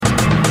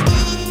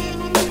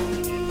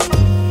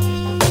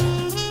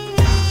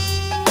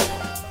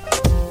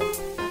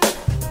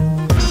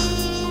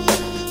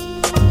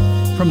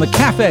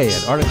Cafe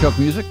at Artichoke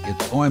Music.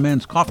 It's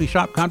OMN's Coffee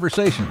Shop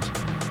Conversations.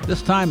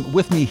 This time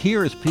with me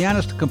here is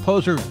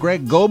pianist-composer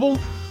Greg Goebel,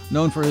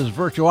 known for his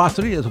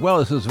virtuosity as well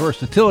as his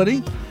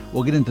versatility.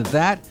 We'll get into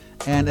that.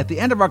 And at the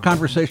end of our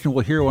conversation,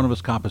 we'll hear one of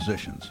his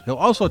compositions. He'll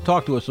also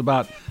talk to us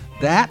about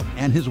that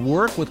and his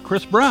work with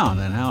Chris Brown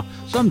and how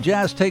some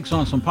jazz takes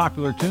on some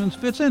popular tunes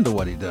fits into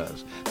what he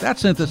does. That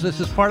synthesis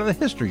is part of the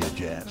history of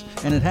jazz,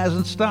 and it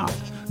hasn't stopped.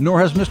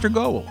 Nor has Mr.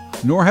 Goebel,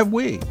 nor have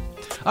we.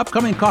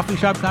 Upcoming Coffee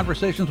Shop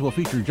Conversations will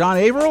feature John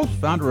Averill,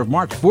 founder of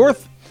March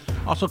 4th.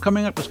 Also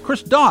coming up is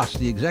Chris Doss,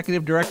 the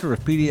executive director of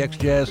PDX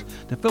Jazz,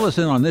 to fill us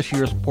in on this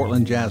year's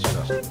Portland Jazz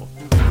Festival.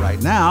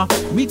 Right now,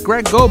 meet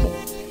Greg Goebel.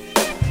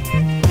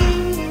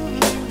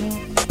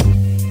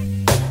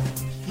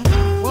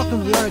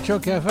 Welcome to the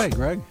Artichoke Cafe,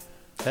 Greg.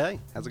 Hey,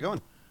 how's it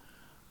going?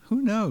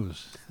 Who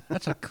knows?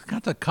 That's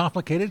a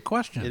complicated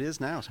question. It is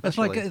now,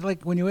 especially. It's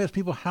like when you ask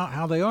people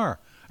how they are,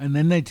 and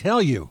then they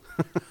tell you.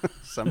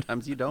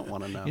 Sometimes you don't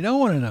want to know. You don't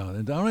want to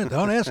know.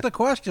 Don't ask the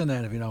question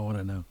then if you don't want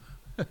to know.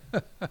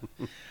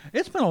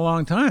 It's been a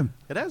long time.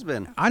 It has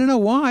been. I don't know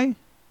why.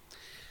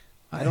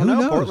 I don't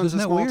know. Knows? Portland's a Isn't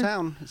that small weird?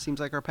 town. It seems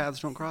like our paths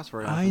don't cross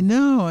very often. I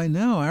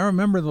know. I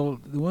remember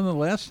one of the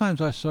last times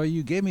I saw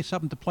you gave me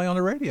something to play on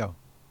the radio.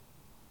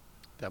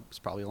 That was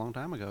probably a long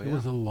time ago. It Yeah.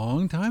 was a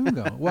long time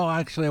ago. Well,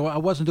 actually, I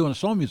wasn't doing a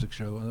soul music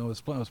show. I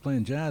was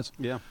playing jazz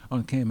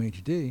on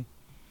KMHD,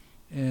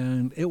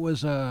 and it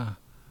was a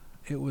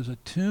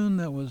tune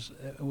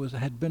that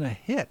had been a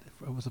hit.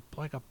 It was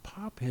like a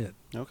pop hit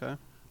Okay.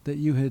 that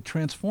you had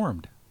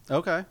transformed,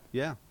 Okay.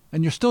 Yeah.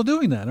 and you're still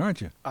doing that,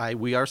 aren't you?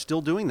 We are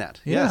still doing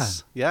that. Yeah.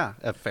 Yes. Yeah.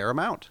 A fair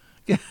amount.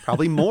 Yeah.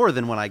 Probably more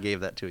than when I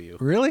gave that to you.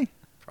 Really?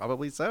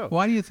 Probably so.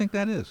 Why do you think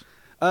that is?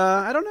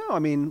 I don't know. I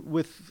mean,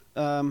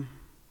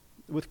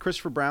 with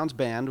Christopher Brown's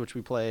band, which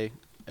we play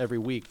every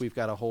week, we've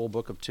got a whole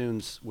book of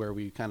tunes where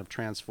we kind of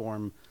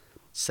transform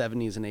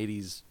 70s and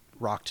 80s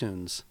rock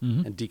tunes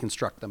and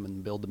deconstruct them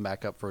and build them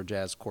back up for a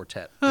jazz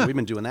quartet. Huh. And we've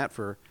been doing that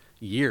for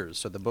years,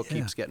 so the book Yeah.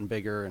 keeps getting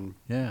bigger and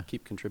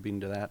keep contributing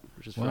to that,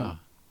 which is Wow. fun.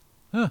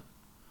 Huh.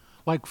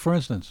 Like, for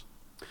instance?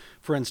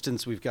 For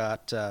instance, we've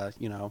got,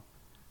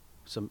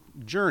 some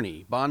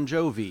Journey, Bon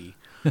Jovi,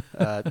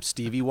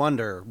 Stevie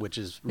Wonder, which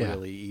is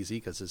really easy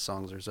because his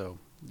songs are so,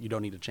 you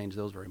don't need to change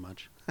those very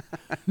much.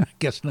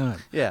 Guess not.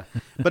 Yeah,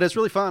 but it's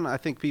really fun. I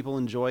think people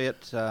enjoy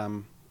it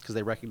because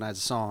they recognize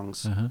the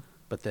songs,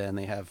 but then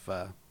they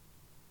have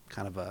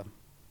kind of a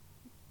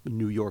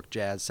New York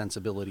jazz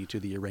sensibility to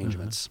the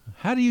arrangements.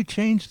 How do you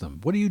change them?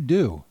 What do you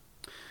do?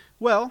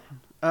 Well,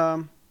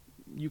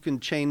 you can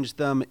change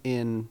them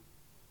in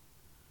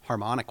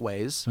harmonic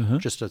ways.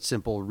 Just a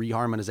simple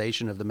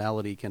reharmonization of the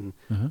melody can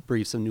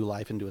breathe some new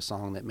life into a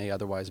song that may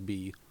otherwise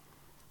be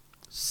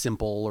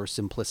simple or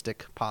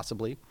simplistic,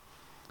 possibly.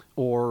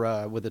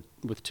 Or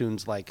with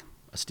tunes like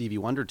a Stevie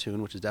Wonder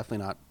tune, which is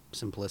definitely not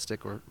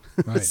simplistic or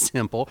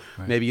simple.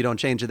 Right. Maybe you don't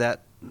change it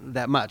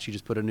that much. You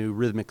just put a new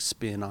rhythmic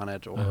spin on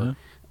it or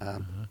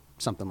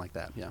something like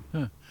that. Yeah.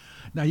 Huh.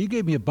 Now, you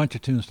gave me a bunch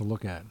of tunes to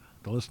look at,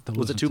 to listen to.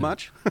 Was it too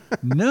much?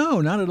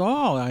 No, not at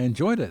all. I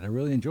enjoyed it. I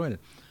really enjoyed it.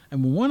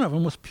 And one of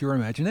them was Pure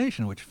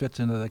Imagination, which fits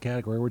into the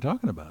category we're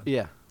talking about.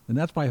 Yeah. And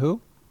that's by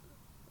who?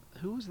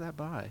 Who was that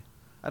by?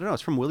 I don't know.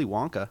 It's from Willy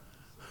Wonka.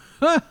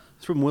 Huh.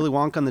 It's from Willy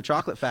Wonka and the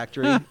Chocolate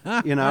Factory.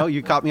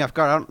 You caught me off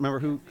guard. I don't remember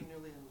who.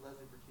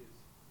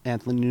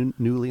 Anthony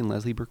Newley and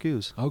Leslie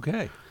Burkuse.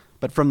 Okay.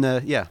 But from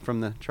the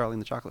Charlie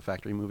and the Chocolate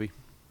Factory movie.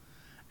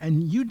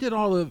 And you did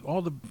all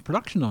the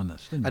production on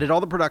this, didn't you? I did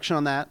all the production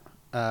on that.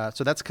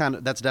 So that's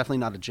definitely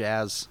not a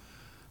jazz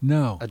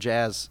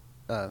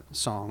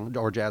song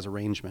or jazz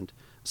arrangement.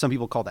 Some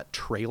people call that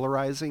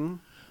trailerizing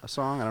a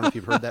song. I don't know if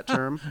you've heard that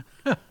term.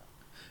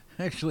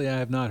 Actually, I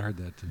have not heard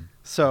that term.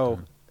 So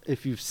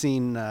if you've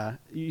seen,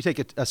 you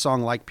take a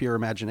song like Pure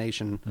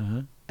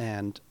Imagination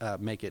and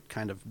make it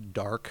kind of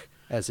dark,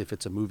 as if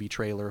it's a movie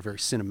trailer, very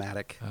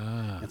cinematic.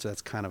 And so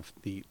that's kind of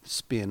the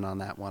spin on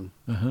that one.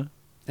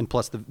 And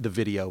plus the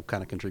video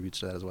kind of contributes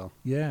to that as well.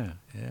 Yeah.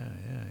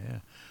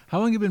 How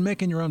long have you been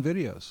making your own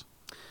videos?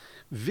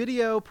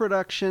 Video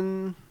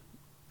production,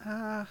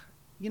 I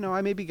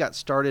maybe got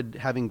started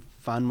having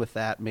fun with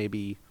that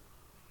maybe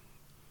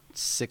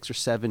 6 or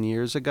 7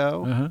 years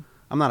ago.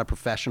 I'm not a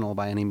professional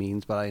by any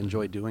means, but I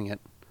enjoy doing it.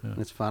 And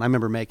it's fun. I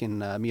remember making,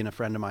 me and a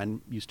friend of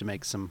mine used to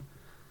make some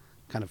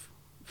kind of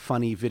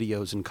funny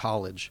videos in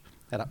college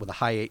with a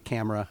Hi8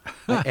 camera.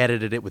 I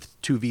edited it with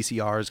 2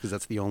 VCRs because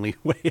that's the only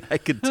way I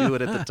could do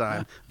it at the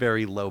time.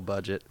 Very low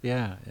budget.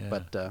 Yeah.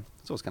 But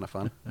it's always kind of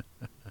fun.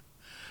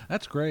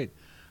 That's great.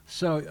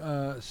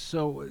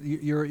 So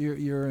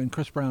you're in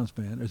Chris Brown's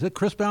band. Is it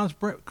Chris Brown's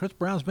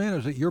band, or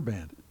is it your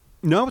band?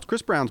 No, it's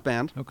Chris Brown's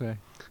band. Okay.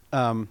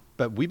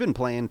 But we've been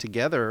playing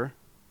together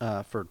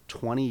for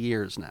 20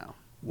 years now.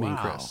 Me and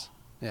Wow. Chris.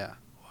 Yeah.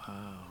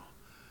 Wow.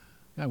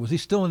 Yeah, was he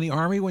still in the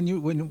Army when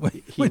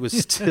He was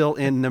still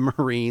in the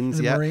Marines,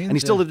 In the Marines, and he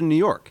still yeah. lived in New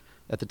York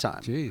at the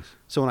time. Jeez.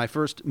 So when I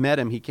first met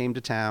him, he came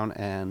to town,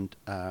 and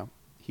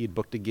he had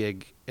booked a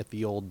gig at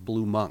the old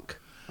Blue Monk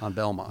on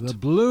Belmont. The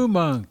Blue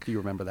Monk. Do you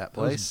remember that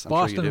place? Those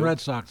Boston I'm sure you do. Red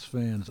Sox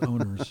fans,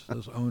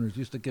 those owners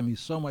used to give me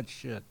so much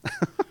shit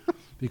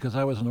because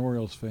I was an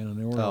Orioles fan, and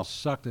the Orioles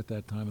sucked at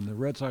that time, and the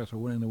Red Sox were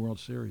winning the World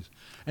Series.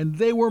 And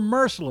they were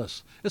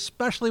merciless,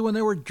 especially when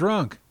they were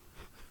drunk.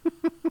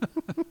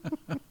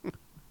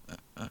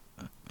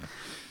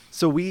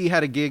 So we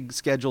had a gig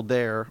scheduled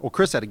there. Well,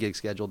 Chris had a gig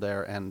scheduled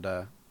there, and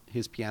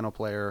his piano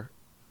player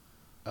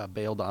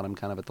bailed on him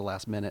kind of at the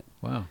last minute.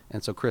 Wow.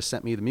 And so Chris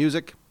sent me the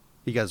music.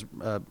 He guys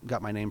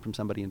got my name from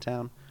somebody in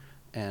town,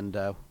 and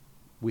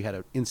we had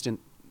an instant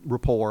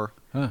rapport,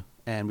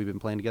 and we've been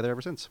playing together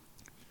ever since.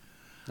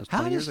 That was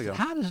 20 years ago.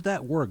 How does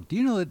that work? Do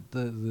you know that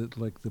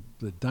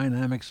the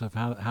dynamics of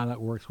how that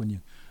works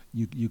when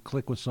you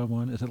click with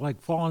someone? Is it like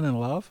falling in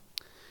love?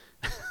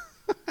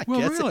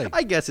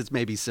 I guess it's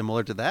maybe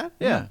similar to that.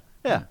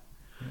 Yeah.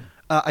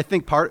 I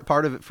think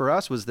part of it for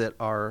us was that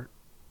our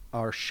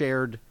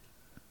shared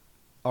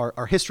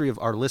our history of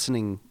our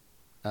listening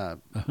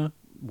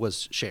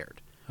was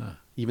shared.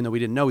 Even though we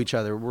didn't know each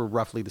other, we're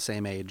roughly the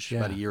same age,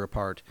 about a year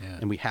apart,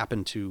 and we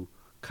happened to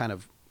kind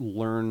of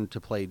learn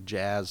to play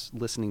jazz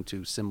listening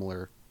to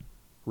similar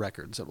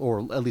records, or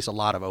at least a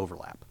lot of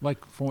overlap.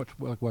 Like what,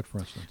 for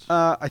instance?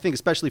 I think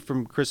especially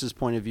from Chris's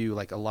point of view,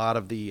 like a lot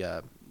of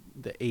the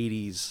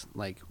 80s,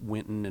 like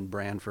Wynton and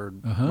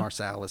Branford,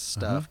 Marsalis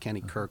stuff,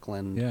 Kenny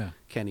Kirkland,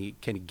 Kenny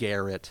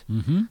Garrett,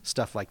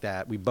 stuff like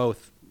that. We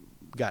both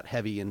got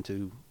heavy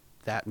into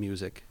that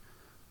music,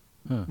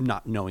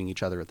 not knowing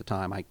each other at the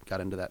time. I got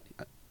into that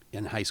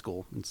in high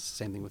school, and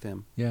same thing with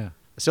him. Yeah.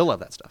 I still love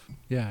that stuff.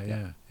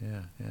 Yeah.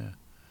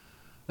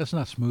 That's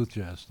not smooth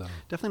jazz, though.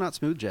 Definitely not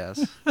smooth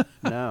jazz.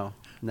 No,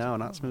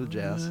 not smooth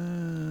jazz.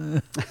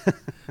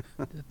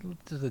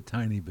 Just a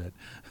tiny bit.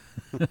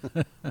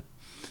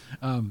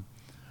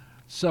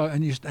 So,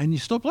 and you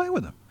still play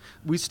with him?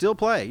 We still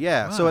play,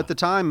 yeah. Wow. So at the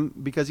time,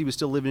 because he was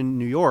still living in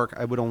New York,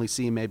 I would only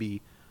see him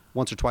maybe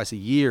once or twice a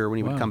year when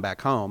he would come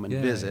back home and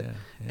visit.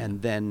 Yeah.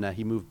 And then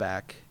he moved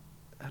back,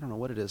 I don't know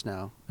what it is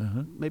now,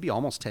 maybe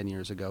almost 10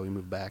 years ago he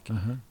moved back.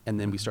 And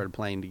then we started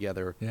playing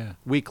together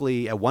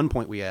weekly. At one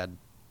point we had,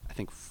 I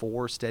think,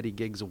 4 steady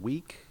gigs a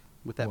week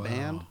with that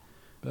band.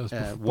 That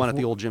was one at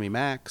the old Jimmy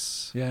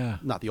Mac's. Yeah.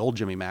 Not the old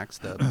Jimmy Mac's,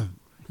 the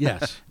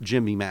yes,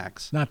 Jimmy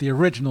Mac's. Not the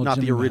original Not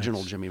Jimmy the original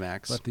Mac's, Jimmy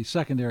Mac's. but the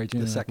secondary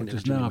Jimmy Mac's, which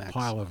is now a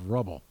pile of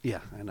rubble. Yeah,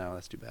 I know.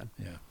 That's too bad.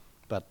 Yeah.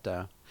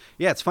 But,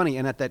 it's funny.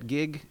 And at that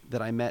gig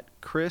that I met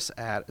Chris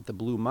at the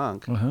Blue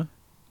Monk,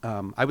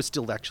 I was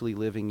still actually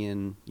living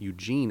in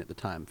Eugene at the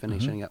time,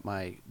 finishing up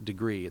my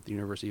degree at the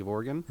University of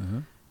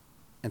Oregon.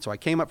 And so I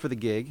came up for the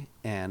gig,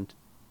 and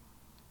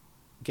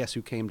guess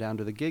who came down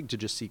to the gig to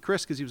just see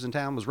Chris because he was in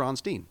town was Ron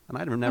Steen. And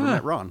I'd never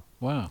met Ron.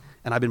 Wow.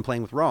 And I've been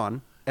playing with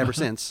Ron ever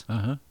since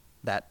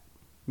that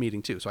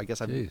meeting, too. So I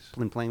guess I've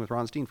been playing with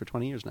Ron Steen for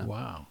 20 years now.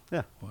 Wow.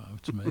 Yeah. Wow,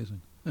 it's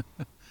amazing.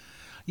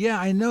 Yeah,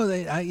 I know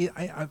that.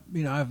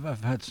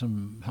 I've had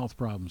some health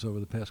problems over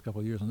the past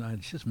couple of years, and I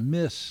just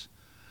miss,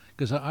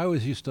 because I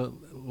always used to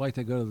like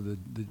to go to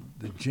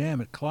the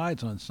jam at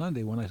Clyde's on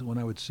Sunday when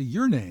I would see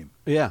your name.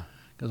 Yeah.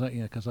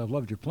 Because I've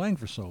loved your playing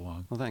for so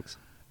long. Well, thanks.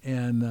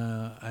 And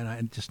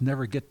I just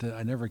never get to.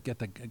 I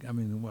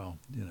mean, well,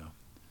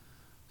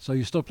 So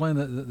you're still playing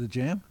the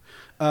jam?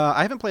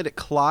 I haven't played at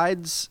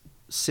Clyde's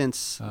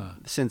since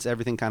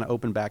everything kind of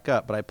opened back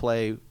up, but I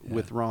play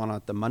with Ron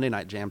at the Monday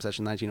Night Jam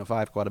Session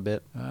 1905 quite a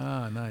bit.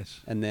 Ah, nice.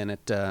 And then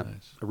at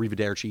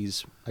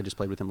Arrivederci's, I just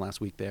played with him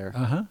last week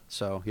there.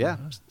 So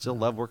still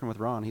love working with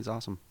Ron. He's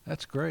awesome.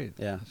 That's great.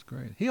 Yeah, that's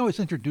great. He always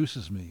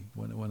introduces me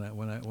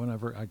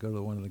whenever I go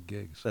to one of the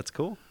gigs. That's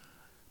cool.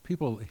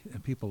 People,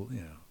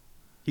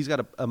 He's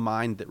got a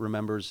mind that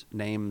remembers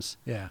names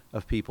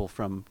of people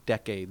from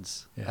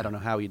decades. Yeah. I don't know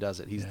how he does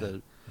it. He's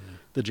the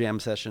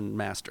jam session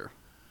master.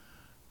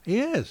 He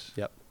is.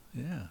 Yep.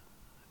 Yeah.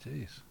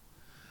 Jeez.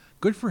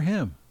 Good for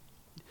him.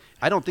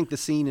 I don't think the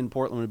scene in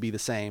Portland would be the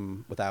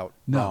same without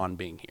Ron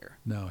being here.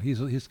 No,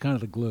 he's kind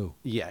of the glue.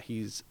 Yeah,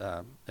 he's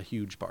a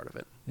huge part of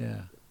it.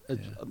 Yeah.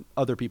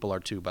 Other people are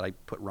too, but I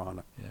put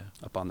Ron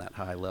up on that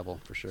high level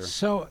for sure.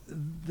 So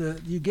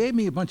you gave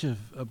me a bunch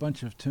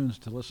of tunes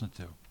to listen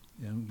to,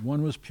 and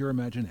one was Pure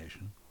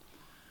Imagination,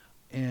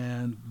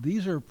 and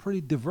these are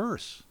pretty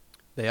diverse.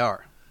 They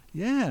are.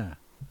 Yeah.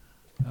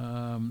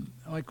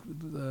 Like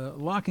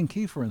Lock and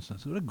Key, for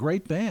instance. What a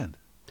great band.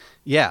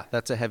 Yeah,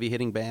 that's a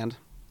heavy-hitting band.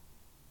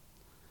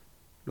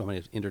 You want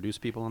me to introduce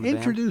people on the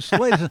band? Ladies,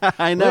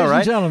 I know, ladies right?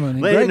 and gentlemen,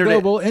 Greg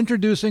Goebel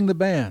introducing the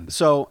band.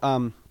 So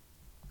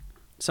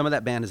some of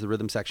that band is the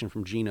rhythm section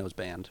from Gino's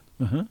band,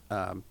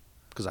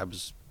 because I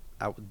was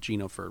out with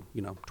Gino for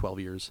 12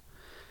 years.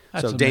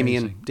 That's so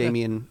amazing.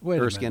 Damien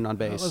Erskine on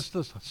bass. Let's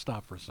just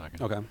stop for a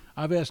second. Okay.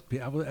 I've asked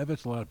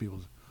a lot of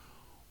people,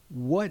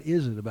 what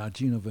is it about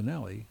Gino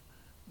Vannelli?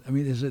 I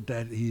mean, is it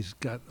that he's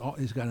got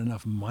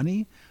enough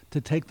money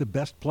to take the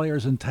best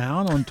players in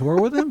town on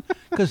tour with him?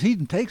 Because he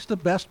takes the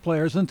best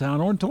players in town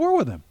on tour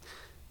with him.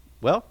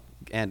 Well,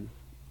 and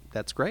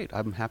that's great.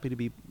 I'm happy to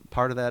be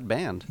part of that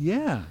band.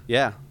 Yeah.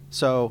 Yeah.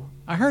 So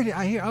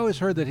I always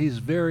heard that he's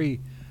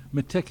very,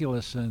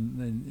 meticulous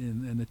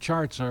and the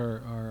charts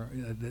are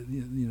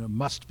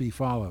must be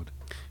followed.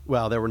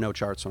 Well, there were no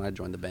charts when I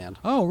joined the band.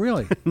 Oh,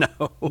 really? No.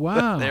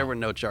 Wow. There were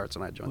no charts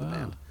when I joined the Wow.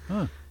 band.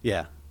 Huh.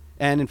 Yeah.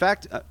 And in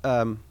fact,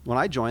 when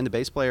I joined, the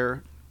bass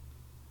player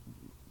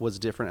was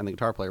different and the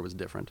guitar player was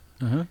different.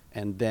 Uh-huh.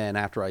 And then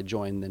after I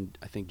joined, then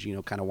I think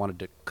Gino kind of wanted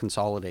to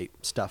consolidate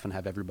stuff and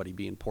have everybody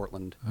be in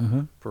Portland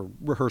Uh-huh. for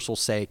rehearsal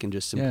sake and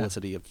just Yeah.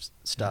 simplicity of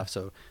stuff.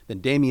 So then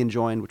Damien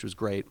joined, which was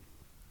great.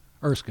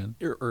 Erskine.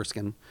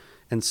 Erskine.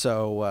 And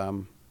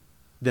so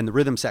then the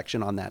rhythm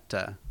section on that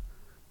that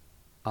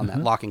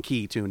Lock and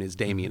Key tune is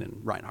Damien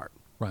and Reinhardt.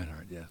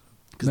 Reinhardt, yeah.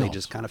 Because they Melts.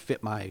 just kind of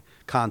fit my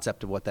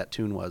concept of what that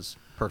tune was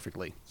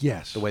perfectly.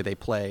 Yes. The way they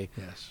play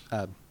Yes.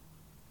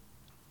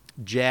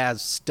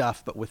 jazz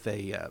stuff, but with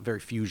a very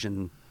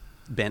fusion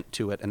bent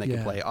to it. And they Yeah.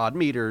 can play odd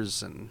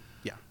meters. And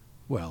yeah,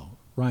 Well,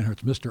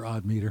 Reinhardt's Mr.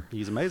 Odd Meter.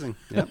 he's amazing.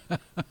 Yep.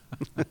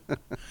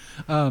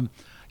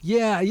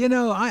 Yeah,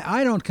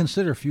 I don't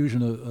consider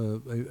fusion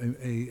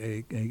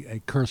a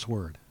curse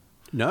word.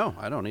 No,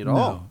 I don't need No,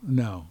 all.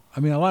 no. I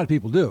mean, a lot of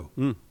people do.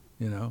 Mm.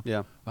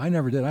 Yeah. I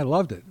never did. I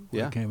loved it when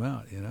Yeah. it came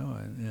out.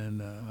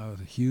 And I was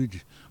a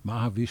huge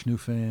Mahavishnu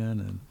fan,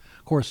 and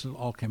of course, it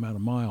all came out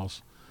of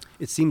Miles.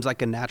 It seems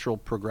like a natural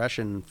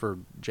progression for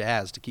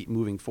jazz to keep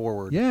moving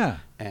forward. Yeah,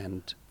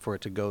 And for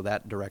it to go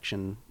that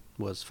direction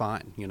was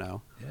fine, yeah.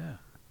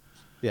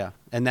 Yeah.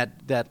 And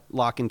that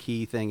Lock and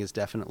Key thing is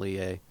definitely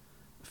a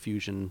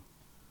fusion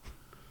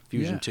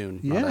Yeah. tune.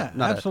 Yeah,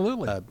 not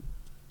absolutely. A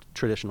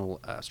traditional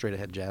straight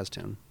ahead jazz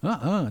tune.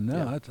 No,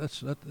 Yeah.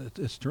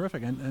 it's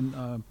terrific.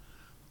 And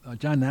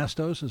John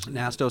Nastos is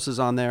Nastos is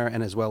on there,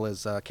 and as well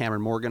as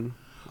Cameron Morgan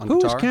on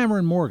Who guitar. is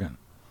Cameron Morgan?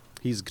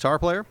 He's a guitar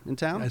player in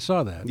town. I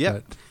saw that. Yeah.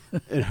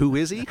 And who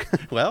is he?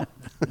 Well,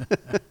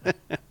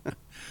 but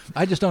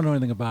I just don't know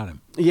anything about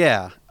him.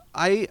 yeah.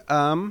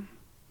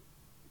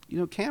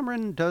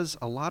 Cameron does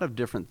a lot of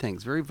different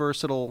things. Very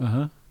versatile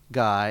Uh-huh.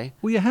 guy.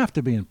 Well, you have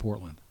to be in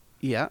Portland.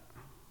 Yeah.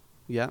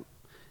 Yeah.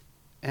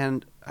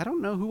 And I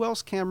don't know who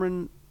else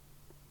Cameron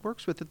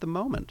works with at the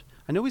moment.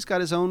 I know he's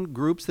got his own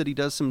groups that he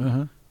does some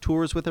Uh-huh.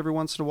 tours with every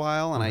once in a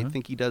while, and I Uh-huh.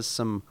 think he does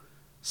some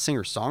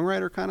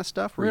singer-songwriter kind of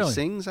stuff where Really? he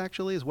sings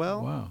actually as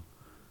well. Wow.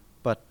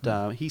 But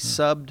he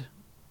subbed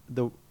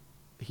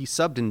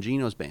in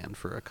Gino's band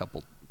for a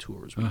couple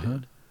tours we Uh-huh.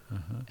 did,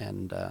 Uh-huh.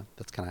 and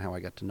that's kind of how I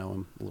got to know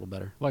him a little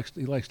better.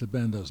 He likes to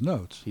bend those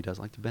notes. He does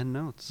like to bend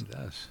notes. He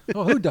does.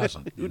 Well, who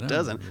doesn't? Who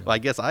doesn't? Well, I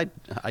guess I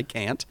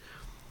can't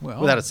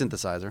Well, without a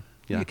synthesizer.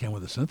 Yeah. You can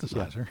with a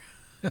synthesizer.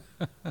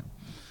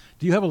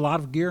 Do you have a lot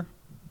of gear?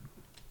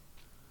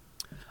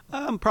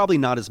 Probably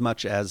not as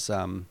much as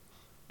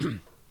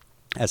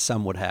as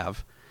some would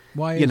have.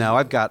 Why?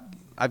 I've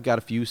got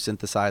a few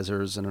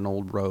synthesizers and an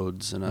old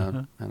Rhodes and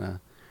a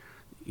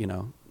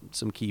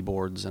some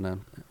keyboards and a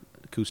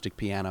acoustic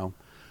piano,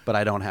 but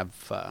I don't have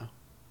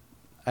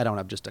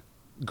just a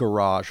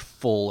garage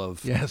full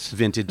of Yes.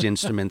 vintage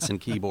instruments and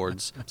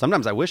keyboards.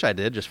 Sometimes I wish I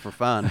did just for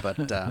fun,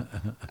 but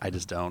I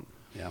just don't.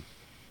 Yeah.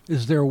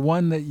 Is there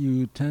one that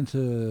you tend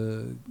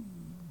to?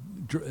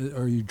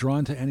 Are you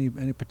drawn to any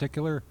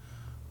particular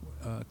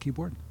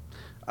keyboard?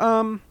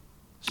 Well,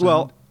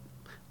 Sound?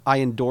 I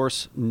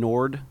endorse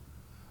Nord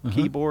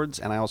keyboards,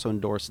 and I also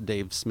endorse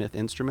Dave Smith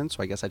instruments.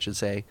 So I guess I should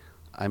say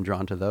I'm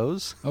drawn to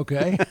those.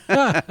 Okay.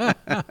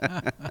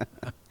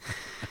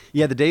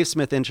 Yeah, the Dave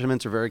Smith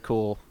instruments are very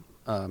cool.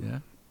 Yeah.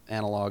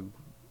 Analog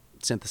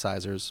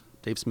synthesizers.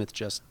 Dave Smith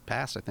just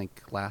passed, I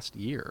think, last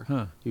year.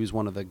 Huh. He was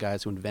one of the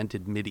guys who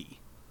invented MIDI.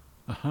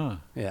 Uh-huh.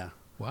 Yeah,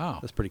 Wow.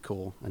 that's pretty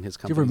cool. And his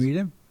Did you company. ever meet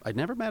him? I'd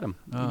never met him.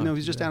 Oh, No,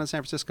 he's just yeah. down in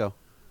San Francisco.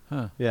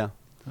 Huh. Yeah.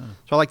 Huh.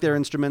 So I like their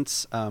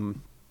instruments.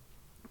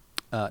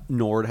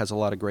 Nord has a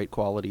lot of great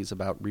qualities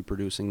about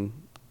reproducing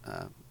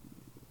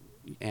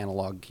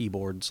analog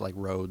keyboards like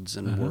Rhodes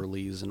and Uh-huh.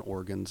 Whirlies and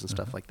organs and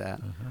stuff like that.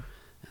 Uh-huh.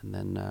 And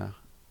then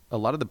a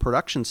lot of the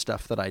production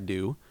stuff that I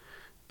do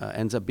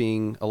ends up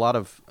being a lot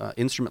of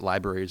instrument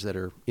libraries that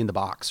are in the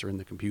box or in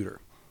the computer.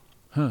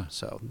 Huh.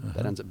 So Uh-huh.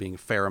 that ends up being a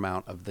fair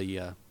amount of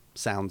the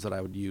sounds that I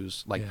would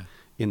use, like Yeah.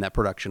 in that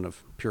production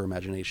of Pure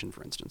Imagination,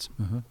 for instance.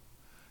 Uh-huh.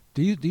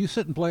 Do you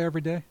sit and play every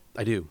day?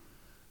 I do.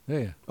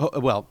 Yeah. Oh,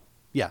 well,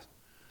 yeah.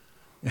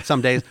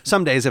 Some days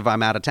if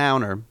I'm out of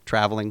town or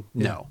traveling,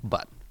 Yeah. no.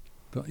 But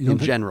But in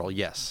general,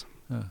 yes.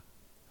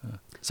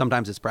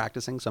 Sometimes it's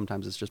practicing.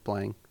 Sometimes it's just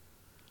playing.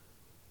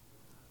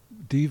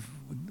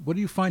 What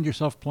do you find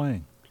yourself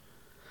playing?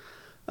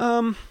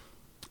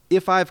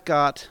 If I've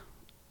got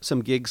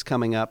some gigs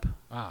coming up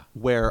Ah.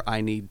 where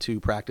I need to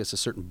practice a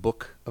certain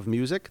book of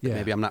music that Yeah.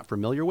 maybe I'm not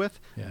familiar with,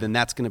 Yeah. then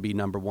that's going to be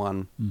number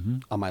one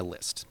Mhm. on my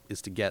list,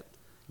 is to get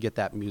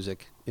that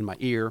music in my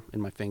ear,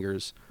 in my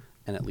fingers,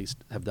 and at least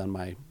have done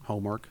my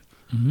homework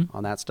Mhm.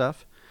 on that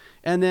stuff.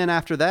 And then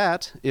after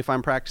that, if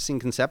I'm practicing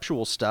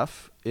conceptual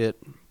stuff,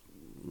 it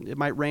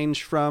might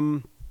range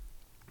from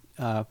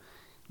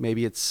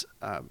maybe it's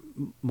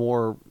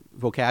more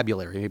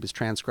vocabulary. Maybe it's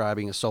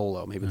transcribing a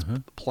solo. Maybe it's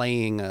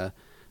playing a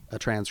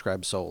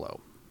transcribed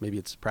solo. Maybe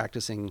it's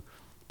practicing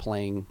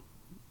playing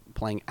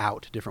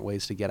out different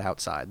ways to get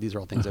outside. These are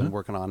all things I've been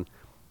working on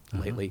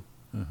lately.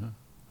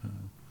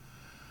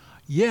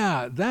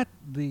 Yeah,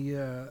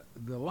 the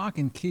Lock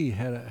and Key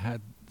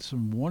had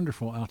some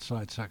wonderful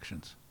outside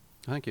sections.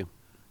 Thank you.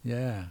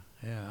 Yeah.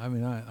 I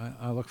mean,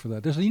 I look for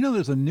that. There's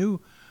a new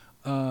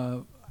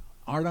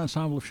Art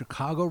Ensemble of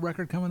Chicago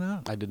record coming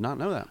out. I did not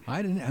know that.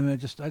 I didn't. I mean, I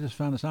just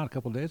found this out a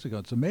couple of days ago.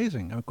 It's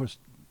amazing. And of course,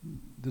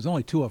 there's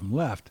only 2 of them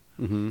left,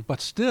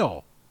 but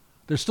still,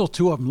 there's still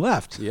 2 of them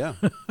left. Yeah.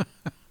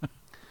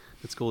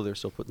 It's cool they're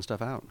still putting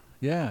stuff out.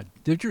 Yeah.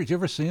 Did you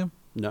ever see them?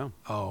 No.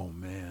 Oh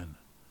man,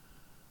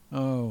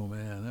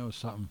 that was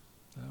something.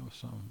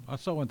 I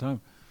saw one time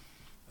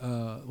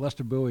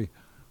Lester Bowie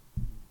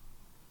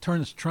turn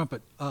his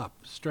trumpet up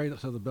straight up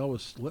so the bell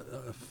was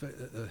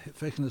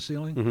facing the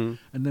ceiling,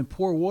 and then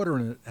pour water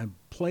in it and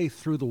play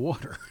through the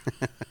water.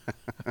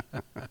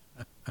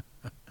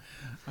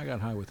 I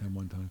got high with him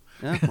one time.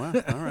 Yeah, well,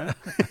 all right.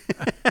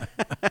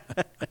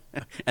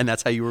 And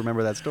that's how you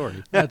remember that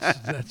story.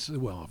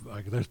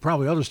 There's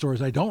probably other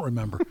stories I don't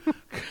remember.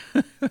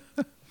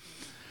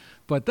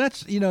 But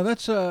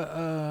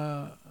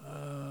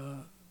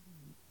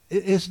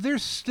is there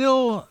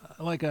still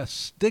like a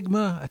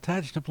stigma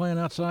attached to playing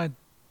outside?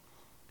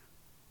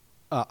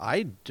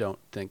 I don't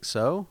think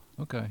so.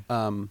 Okay.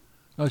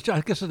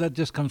 I guess that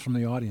just comes from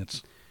the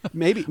audience.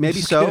 Maybe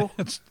so.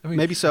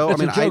 Maybe so.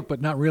 It's a joke,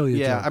 but not really a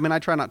joke. Yeah, I mean, I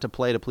try not to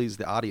play to please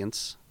the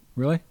audience.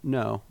 Really?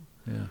 No.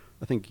 Yeah.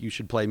 I think you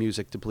should play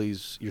music to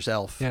please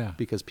yourself. Yeah.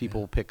 Because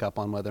people pick up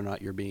on whether or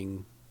not you're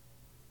being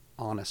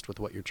honest with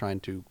what you're trying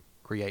to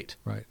create.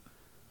 Right.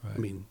 I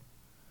mean,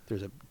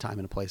 there's a time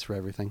and a place for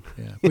everything.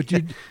 Yeah, but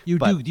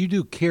you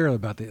do care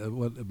about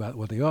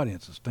what the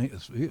audience is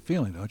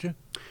feeling, don't you?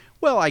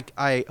 Well,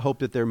 I hope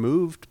that they're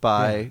moved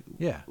by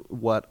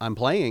what I'm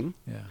playing.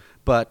 Yeah.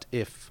 But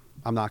if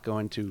I'm not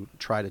going to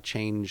try to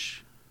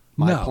change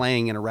my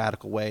playing in a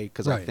radical way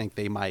because I think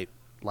they might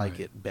like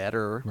it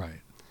better.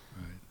 Right.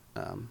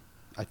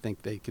 I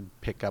think they could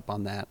pick up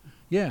on that.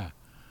 Yeah.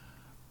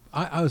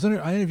 I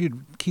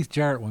interviewed Keith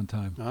Jarrett one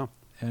time. Oh.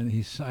 And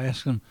I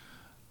asked him,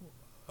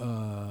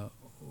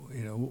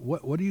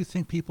 what do you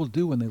think people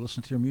do when they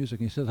listen to your music?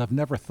 And he says, I've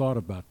never thought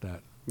about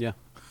that. Yeah.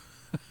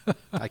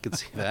 I could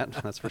see that.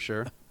 That's for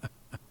sure.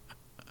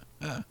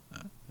 Oh,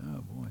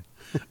 boy.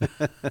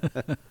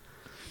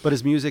 But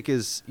his music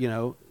is,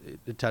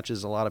 it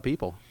touches a lot of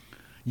people.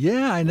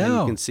 Yeah, I know. And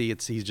you can see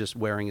he's just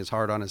wearing his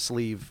heart on his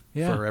sleeve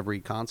for every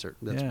concert.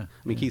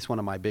 Keith's one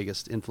of my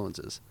biggest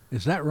influences.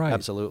 Is that right?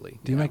 Absolutely.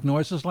 Do you make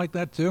noises like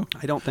that too?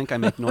 I don't think I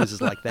make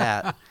noises like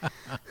that.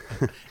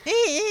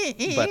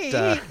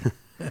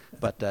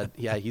 But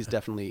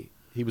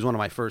he was one of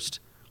my first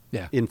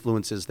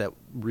influences that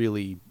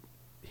really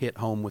hit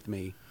home with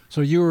me.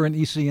 So you were an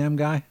ECM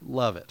guy?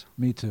 Love it.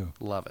 Me too.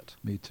 Love it.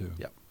 Me too.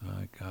 Yep.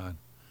 My God.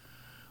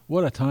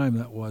 What a time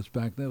that was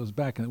back. That was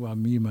back in. Well,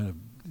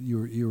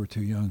 you were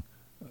too young,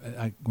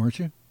 weren't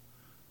you?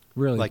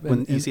 Really? Like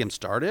when ECM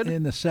started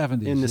in the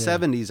 70s. In the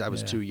 70s, I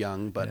was too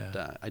young, but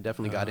I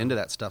definitely got into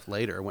that stuff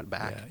later. I went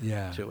back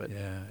to it.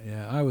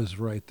 Yeah. I was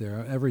right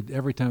there.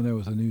 Every time there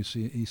was a new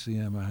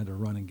ECM, I had to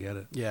run and get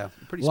it. Yeah,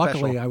 pretty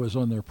Luckily, special. I was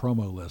on their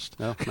promo list.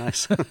 Oh,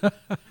 nice.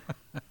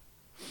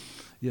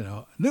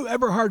 New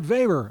Eberhard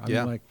Weber. I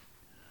Yeah. mean, like,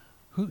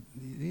 who?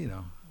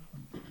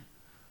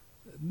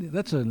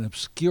 That's an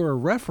obscure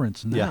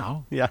reference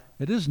now. Yeah.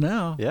 It is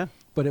now. Yeah.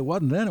 But it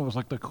wasn't then. It was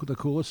like the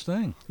coolest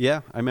thing.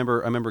 Yeah, I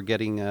remember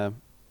getting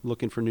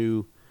looking for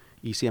new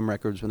ECM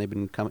records when they've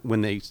been coming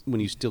when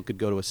you still could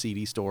go to a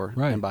CD store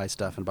and buy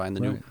stuff and buying the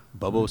new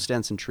Bobo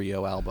Stenson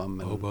Trio album.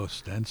 And, Bobo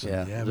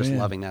Stenson. Yeah, just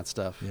loving that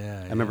stuff.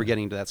 Yeah. I remember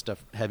getting into that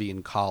stuff heavy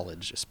in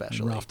college, especially.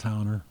 And Ralph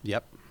Towner.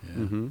 Yep. Yeah.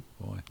 Mm-hmm.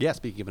 Boy. Yeah.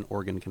 Speaking of an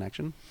organ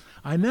connection.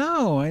 I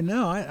know. I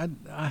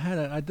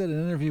did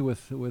an interview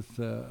with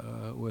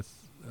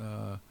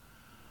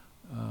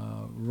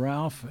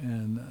Ralph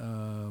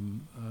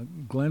and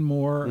Glenn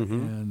Moore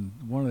and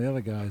one of the other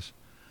guys,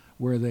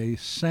 where they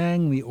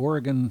sang the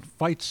Oregon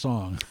fight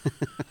song.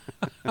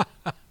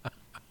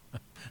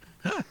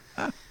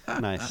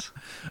 Nice.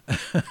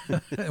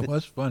 It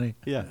was funny.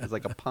 Yeah, it's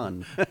like a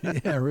pun.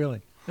 Yeah,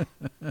 really.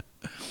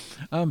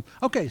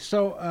 Okay,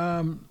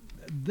 so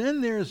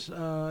then there's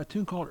a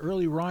tune called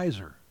Early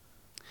Riser.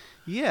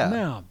 Yeah.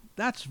 Now,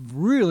 that's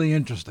really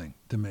interesting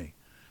to me.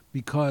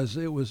 Because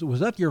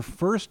was that your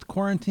first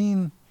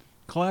quarantine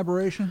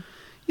collaboration?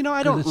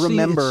 I don't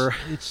remember.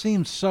 It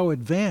seems so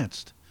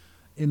advanced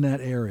in that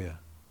area.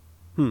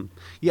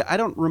 Yeah, I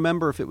don't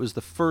remember if it was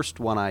the first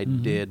one I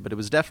did, but it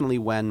was definitely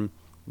when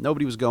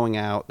nobody was going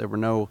out. There were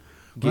no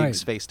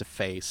gigs face to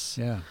face.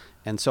 Yeah.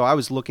 And so I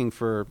was looking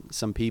for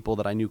some people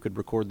that I knew could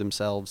record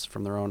themselves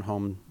from their own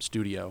home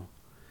studio.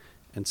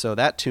 And so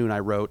that tune I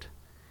wrote,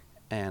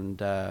 and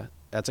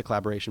that's a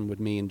collaboration with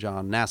me and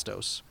John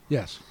Nastos.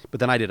 Yes. But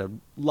then I did a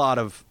lot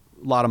of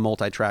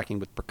multi-tracking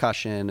with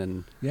percussion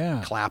and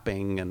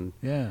clapping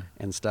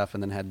and stuff,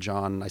 and then had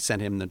John. I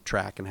sent him the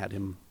track and had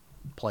him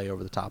play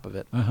over the top of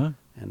it. And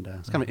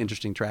it's kind of an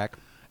interesting track.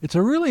 It's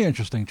a really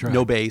interesting track.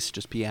 No bass,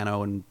 just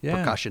piano and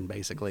percussion,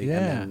 basically,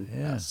 and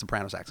then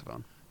soprano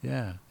saxophone.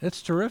 Yeah,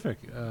 it's terrific.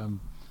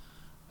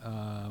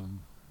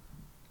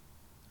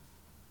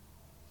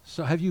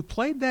 So have you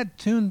played that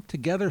tune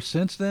together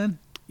since then?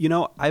 You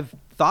know, I've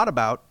thought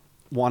about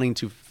wanting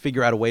to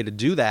figure out a way to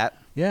do that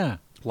Yeah.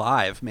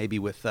 live, maybe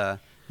with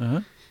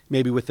Uh-huh.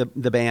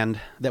 the band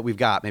that we've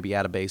got, maybe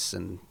add a bass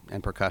and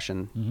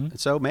percussion. Mhm.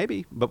 So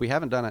maybe, but we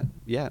haven't done it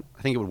yet.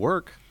 I think it would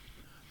work.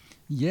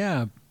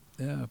 Yeah.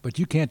 Yeah. But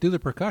you can't do the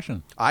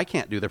percussion. I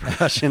can't do the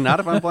percussion,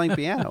 not if I'm playing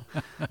piano.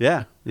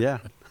 Yeah, yeah.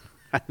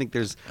 I think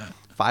there's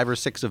 5 or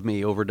 6 of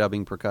me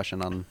overdubbing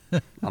percussion on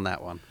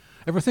that one.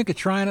 Ever think of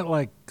trying it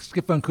like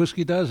Skip Von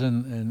Kuski does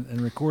and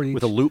record each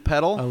With a loop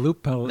pedal? A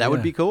loop pedal. That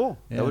would yeah. be cool.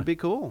 Yeah. That would be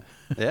cool.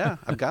 Yeah,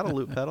 I've got a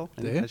loop pedal.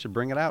 Do you? I should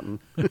bring it out and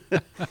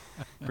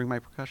bring my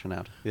percussion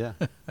out. Yeah.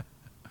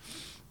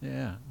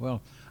 Yeah.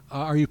 Well,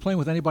 are you playing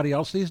with anybody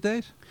else these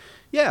days?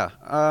 Yeah.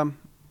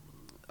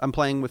 I'm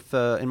playing with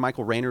in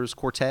Michael Rayner's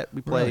quartet.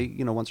 We play,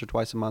 Really? once or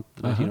twice a month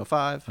at Uh-huh.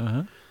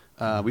 1905.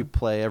 Uh-huh. We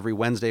play every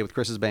Wednesday with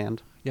Chris's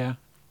band. Yeah.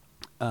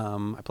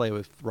 I play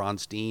with Ron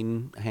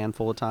Steen a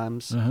handful of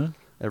times Uh-huh.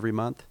 every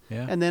month.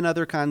 Yeah. And then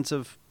other kinds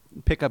of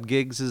pickup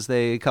gigs as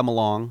they come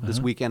along. This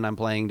Uh-huh. weekend I'm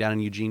playing down in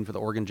Eugene for the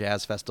Oregon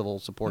Jazz Festival,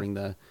 supporting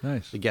the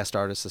Nice. guest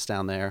artists that's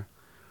down there.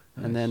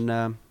 And Nice.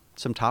 then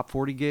some top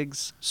 40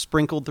 gigs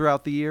sprinkled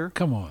throughout the year.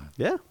 Come on.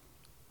 Yeah.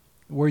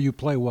 Where you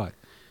play what?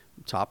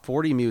 Top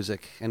 40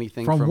 music.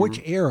 Anything From from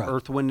which era?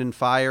 Earth, Wind, and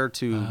Fire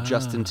to Ah.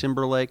 Justin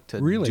Timberlake to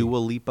Really? Dua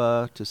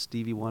Lipa to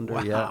Stevie Wonder.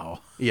 Wow.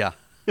 Yeah.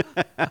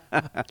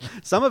 Yeah.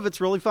 Some of it's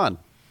really fun.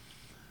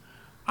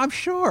 I'm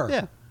sure.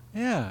 Yeah.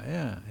 Yeah.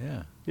 Yeah.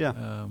 Yeah.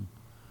 Yeah.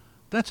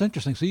 That's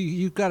interesting. So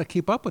you've got to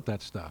keep up with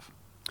that stuff.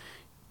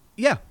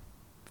 Yeah.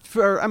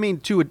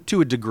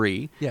 To a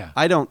degree. Yeah.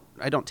 I don't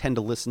tend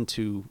to listen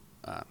to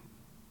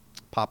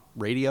pop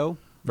radio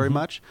very Mhm.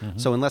 much.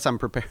 Mhm. So unless I'm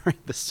preparing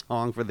the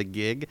song for the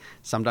gig,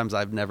 sometimes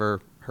I've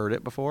never heard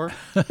it before.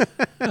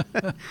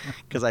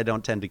 Because I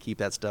don't tend to keep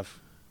that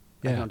stuff.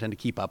 I Yeah. don't tend to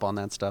keep up on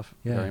that stuff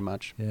Yeah. very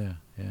much. Yeah.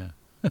 Yeah.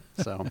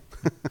 So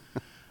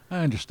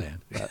I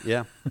understand.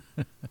 yeah.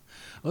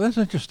 Well, that's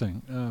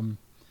interesting.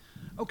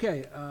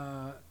 Okay.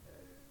 Yeah.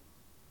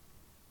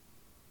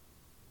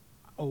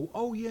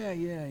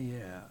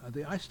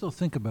 I still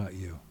think about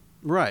you.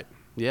 Right.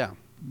 Yeah.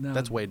 Now,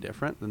 That's way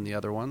different than the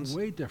other ones.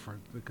 way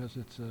different because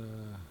it's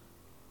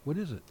what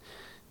is it?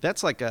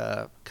 That's like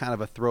a kind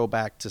of a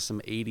throwback to some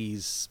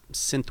 80s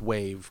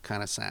synthwave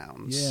kind of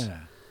sounds.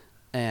 Yeah.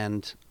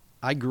 And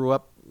I grew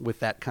up with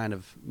that kind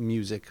of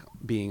music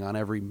being on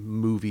every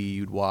movie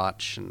you'd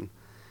watch, and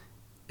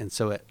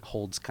so it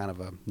holds kind of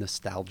a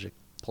nostalgic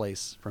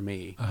place for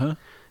me. Uh-huh.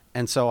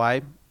 And so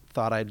I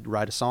thought I'd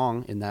write a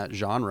song in that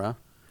genre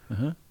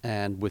Uh-huh.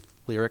 and with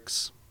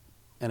lyrics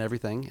and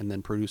everything, and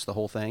then produce the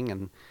whole thing.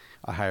 And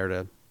I hired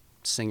a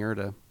singer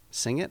to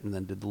sing it, and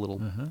then did the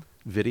little Uh-huh.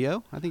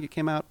 video. I think it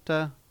came out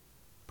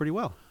pretty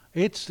well.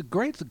 It's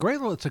great.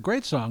 It's a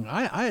great song.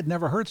 I had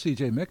never heard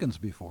C.J. Mickens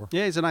before.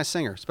 Yeah, he's a nice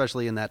singer,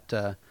 especially in that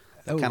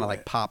Oh, kind of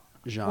like pop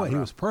genre. Boy, he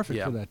was perfect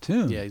Yeah. for that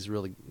tune. Yeah, he's a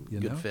really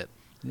You good know? fit.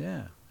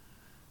 Yeah.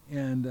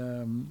 And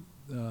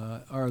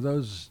are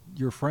those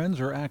your friends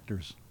or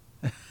actors?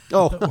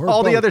 Oh, Or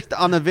all the both. others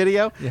on the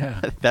video? Yeah.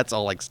 That's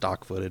all like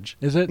stock footage.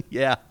 Is it?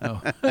 Yeah. Oh.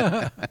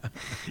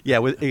 Yeah,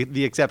 with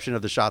the exception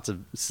of the shots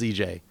of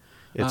CJ.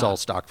 It's Ah. all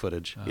stock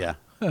footage. Yeah.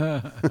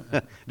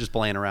 Just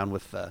playing around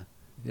with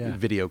Yeah.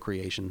 video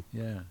creation,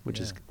 Yeah. which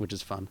yeah.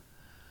 is fun.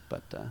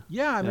 But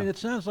Yeah, I mean, yeah. it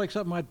sounds like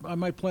something I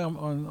might play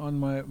on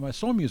my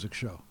soul music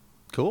show.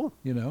 cool.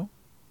 You know?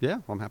 Yeah,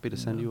 well, I'm happy to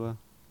send Yeah. you a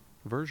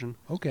version.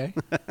 Okay.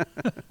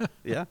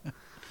 Yeah.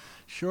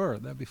 Sure,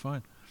 that'd be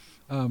fine.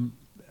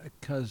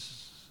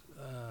 Because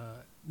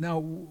now,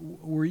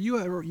 were you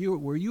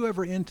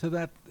ever into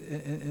that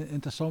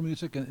into soul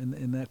music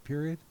in that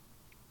period?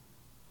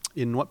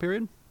 In what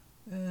period?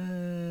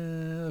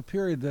 A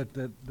period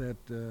that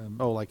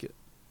Oh, like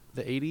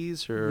the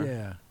 80s or?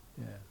 yeah.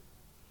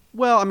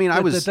 Well, I mean, I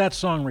was. that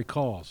song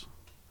recalls.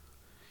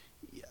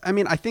 I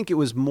mean, I think it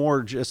was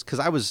more just because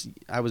I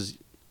was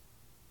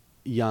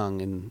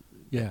young in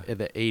Yeah.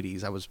 the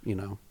 80s. I was,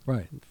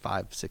 Right.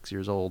 5, 6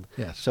 years old.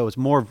 Yes. So it's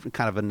more of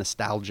kind of a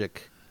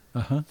nostalgic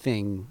Uh-huh.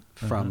 thing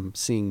from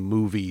seeing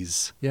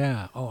movies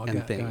Yeah. Oh,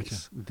 and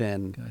things gotcha.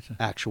 than Gotcha.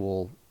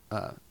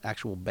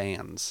 actual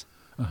bands.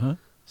 Uh-huh.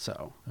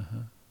 So,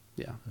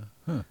 yeah.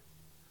 Huh.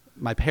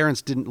 My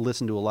parents didn't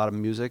listen to a lot of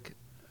music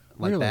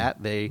like Really? that.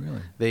 Really?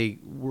 They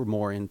were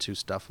more into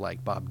stuff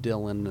like Bob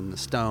Dylan and the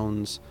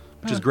Stones,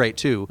 which is Huh. great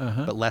too,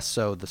 Uh-huh. but less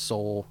so the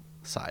soul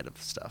side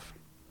of stuff.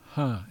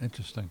 Huh.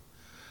 Interesting.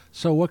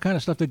 So, what kind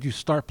of stuff did you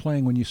start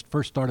playing when you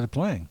first started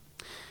playing?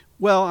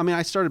 Well, I mean,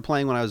 I started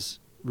playing when I was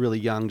really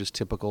young, just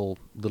typical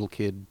little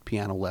kid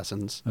piano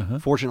lessons. Uh-huh.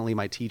 Fortunately,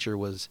 my teacher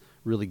was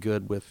really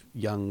good with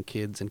young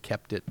kids and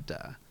kept it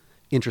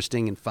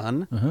interesting and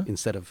fun Uh-huh.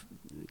 instead of,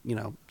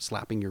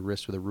 slapping your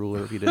wrist with a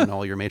ruler if you didn't know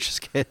all your major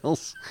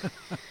scales.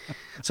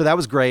 So that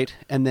was great.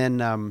 And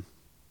then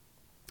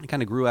I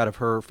kind of grew out of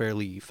her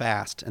fairly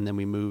fast, and then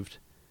we moved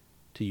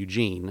to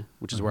Eugene,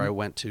 which is where I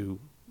went to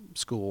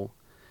school.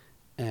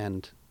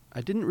 And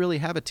I didn't really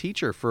have a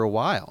teacher for a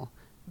while.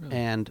 Really?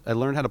 And I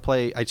learned how to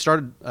play. I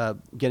started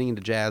getting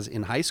into jazz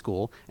in high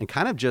school and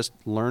kind of just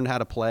learned how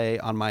to play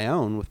on my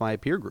own with my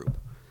peer group.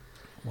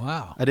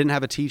 Wow. I didn't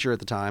have a teacher at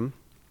the time.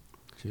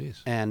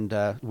 Jeez. And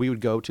we would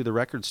go to the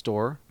record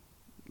store,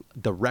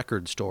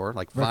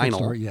 like Record vinyl.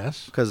 store,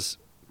 yes. Because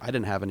I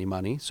didn't have any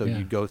money. So Yeah.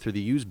 you'd go through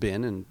the used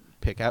bin and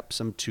pick up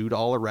some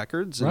 $2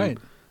 records and Right.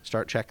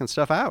 start checking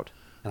stuff out.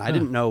 And I Huh.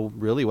 didn't know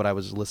really what I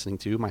was listening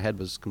to. My head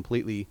was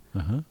completely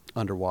Uh-huh.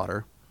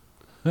 underwater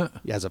Huh.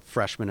 as a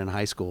freshman in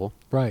high school.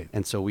 Right.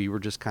 And so we were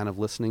just kind of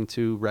listening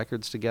to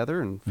records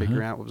together and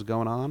figuring out what was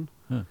going on.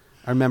 Huh.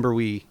 I remember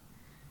we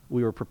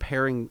were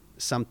preparing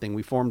something.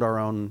 We formed our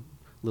own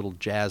little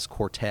jazz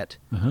quartet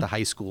Uh-huh. at the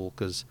high school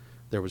because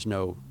there was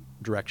no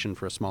direction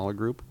for a smaller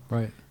group.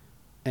 Right.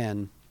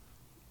 And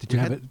Did you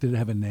we have had- it? Did it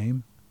have a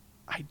name?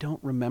 I don't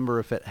remember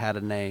if it had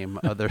a name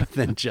other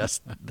than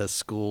just the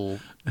school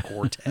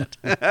quartet.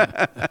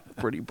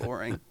 Pretty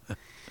boring.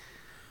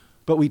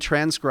 But we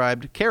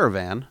transcribed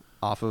Caravan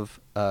off of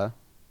a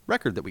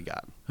record that we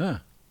got. Huh.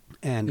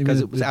 And You because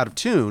mean it was the- out of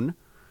tune,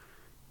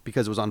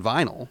 because it was on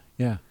vinyl,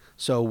 Yeah.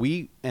 so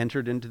we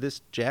entered into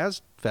this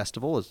jazz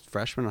festival as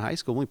freshmen in high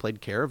school. We played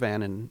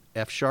Caravan in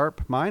F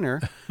sharp minor.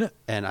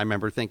 And I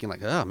remember thinking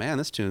like, oh man,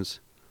 this tune's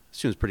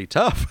pretty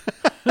tough.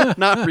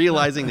 Not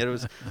realizing that it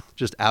was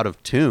just out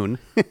of tune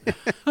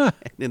and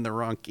in the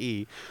wrong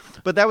key.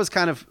 But that was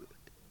kind of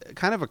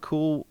a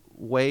cool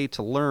way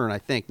to learn, I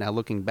think, now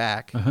looking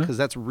back, because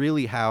that's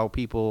really how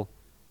people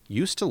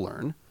used to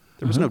learn.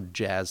 There was no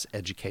jazz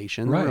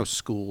education. There were no Right.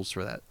 schools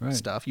for that Right.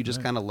 stuff. You just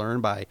Right. kind of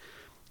learn by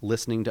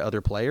listening to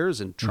other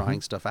players and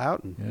trying stuff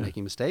out and Yeah.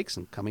 making mistakes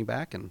and coming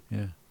back and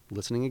Yeah.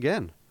 listening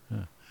again.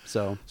 Yeah.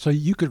 So So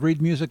you could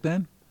read music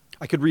then?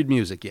 I could read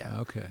music, yeah.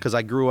 Okay. Because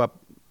I grew up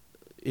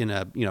in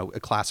a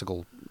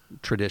classical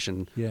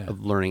tradition Yeah. of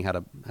learning how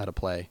to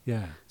play.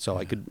 Yeah. So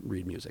I Yeah. could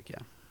read music, yeah.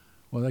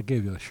 Well,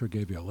 that sure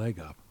gave you a leg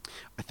up.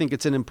 I think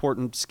it's an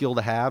important skill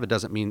to have.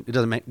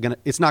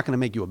 It's not going to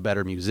make you a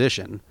better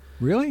musician.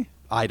 Really?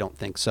 I don't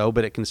think so,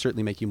 but it can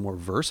certainly make you more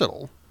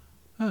versatile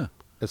Huh.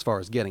 as far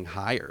as getting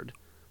hired.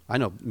 I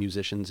know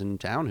musicians in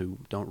town who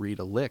don't read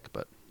a lick,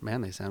 but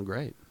man, they sound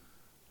great.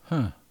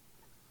 Huh.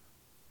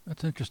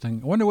 That's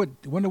interesting. I wonder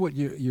what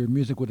your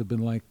music would have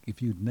been like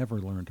if you'd never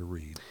learned to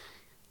read.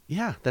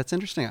 Yeah, that's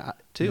interesting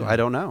too. Yeah. I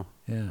don't know.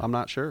 Yeah. I'm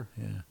not sure.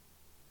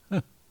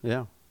 Yeah.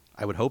 Yeah.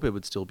 I would hope it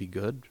would still be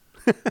good.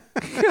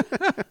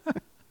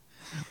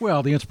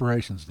 Well, the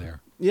inspiration's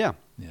there. Yeah.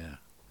 Yeah.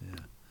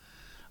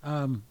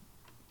 Yeah.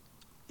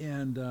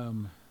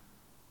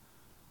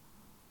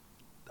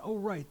 Oh,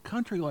 right.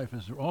 Country Life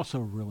is also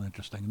real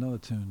interesting. Another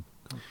tune.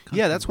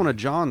 Yeah, that's one of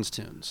John's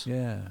tunes.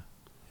 Yeah.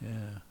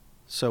 Yeah.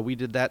 So we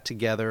did that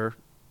together.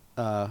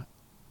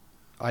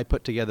 I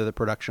put together the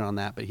production on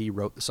that, but he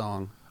wrote the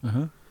song.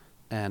 Uh-huh.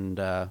 And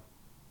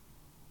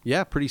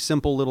yeah, pretty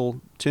simple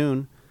little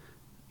tune.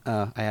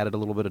 I added a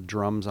little bit of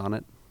drums on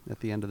it at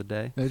the end of the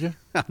day. Did you?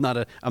 I'm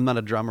not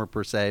a drummer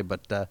per se,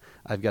 but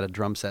I've got a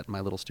drum set in my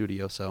little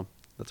studio, so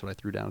that's what I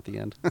threw down at the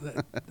end.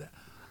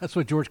 That's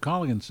what George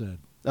Colligan said.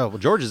 Oh, well,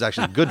 George is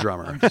actually a good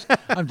drummer.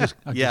 I'm just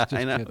Yeah, just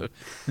I know. kidding.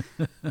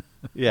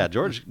 Yeah,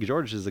 George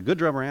is a good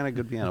drummer and a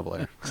good piano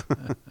player,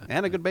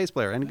 and a good bass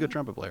player and a good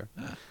trumpet player.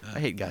 I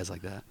hate guys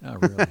like that. Oh,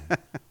 really?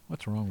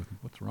 What's wrong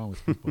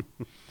with people?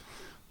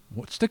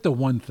 Stick to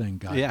one thing,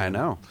 guys. Yeah, I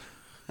know.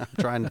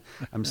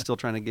 I'm still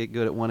trying to get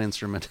good at one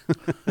instrument.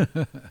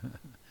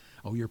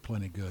 Oh, you're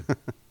plenty good.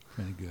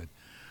 Plenty good.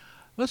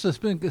 Listen,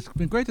 it's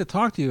been great to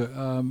talk to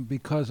you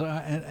because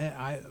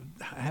I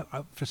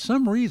for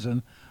some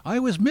reason I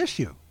always miss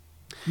you.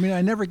 I mean,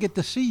 I never get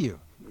to see you.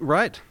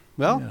 Right.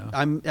 Well, You know.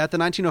 I'm at the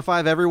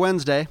 1905 every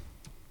Wednesday,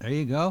 There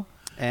you go.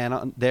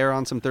 and there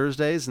on some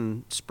Thursdays,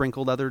 and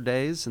sprinkled other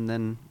days, and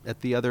then at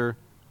the other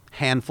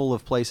handful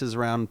of places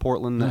around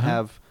Portland that Uh-huh.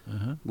 have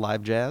Uh-huh.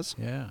 live jazz.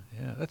 Yeah,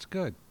 that's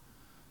good.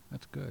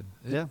 That's good.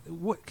 Yeah.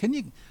 What can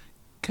you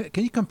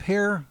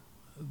compare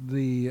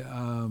the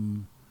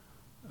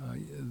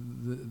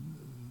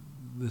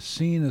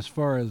scene as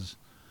far as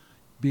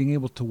being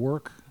able to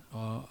work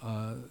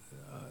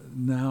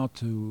now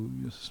to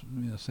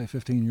say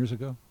 15 years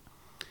ago?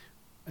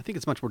 I think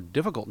it's much more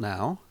difficult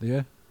now.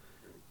 Yeah.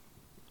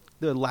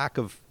 The lack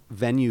of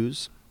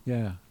venues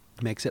Yeah.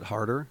 makes it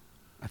harder,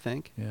 I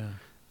think. Yeah.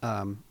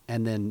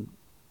 And then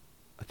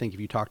I think if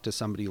you talk to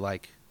somebody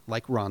like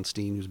Ron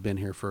Steen, who's been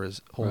here for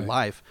his whole Right.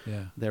 life,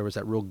 Yeah. there was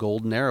that real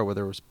golden era where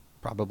there was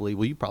probably,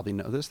 well, you probably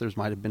know this, there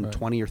might have been Right.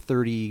 20 or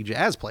 30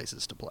 jazz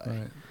places to play.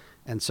 Right.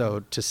 And so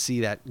to see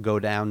that go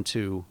down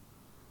to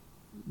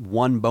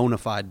one bona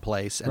fide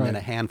place and then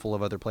Right. a handful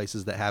of other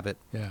places that have it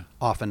Yeah.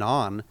 off and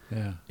on,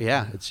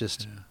 Yeah. it's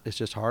just Yeah. it's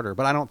just harder.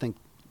 But I don't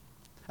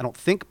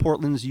think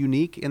Portland's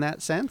unique in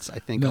that sense. I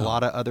think a No.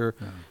 lot of other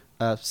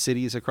No.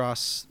 cities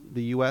across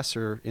the U.S.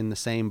 are in the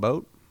same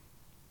boat.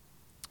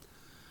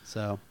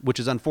 So, which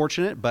is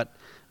unfortunate, but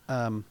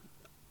I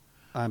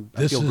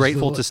This feel is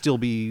grateful the- to still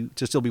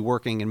be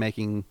working and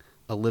making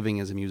a living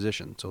as a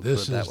musician. So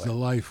This put it that is way. the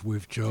life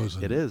we've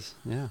chosen. It is,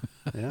 yeah.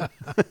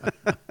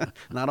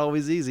 Not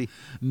always easy.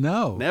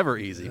 No. Never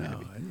easy, No,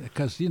 maybe.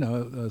 because,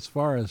 as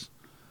far as,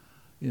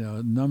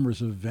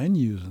 numbers of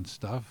venues and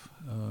stuff,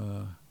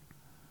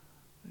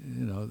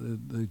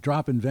 the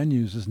drop in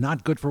venues is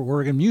not good for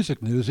Oregon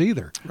music news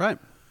either, Right.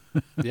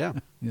 Yeah.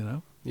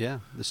 Yeah.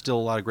 There's still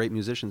a lot of great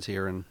musicians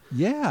here, and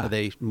Yeah.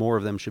 more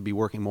of them should be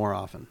working more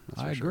often.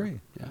 That's I for sure. agree.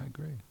 Yeah. I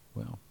agree.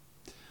 Well,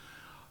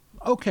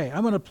 okay,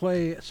 I'm going to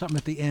play something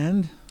at the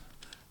end.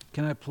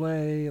 Can I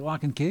play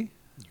Lock and Key?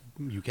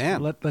 You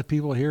can. Let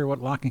people hear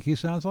what Lock and Key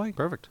sounds like?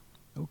 Perfect.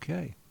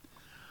 Okay.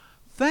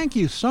 Thank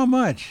you so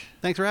much.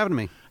 Thanks for having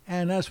me.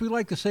 And as we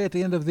like to say at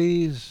the end of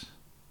these,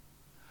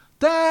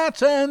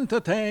 that's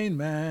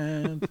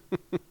entertainment.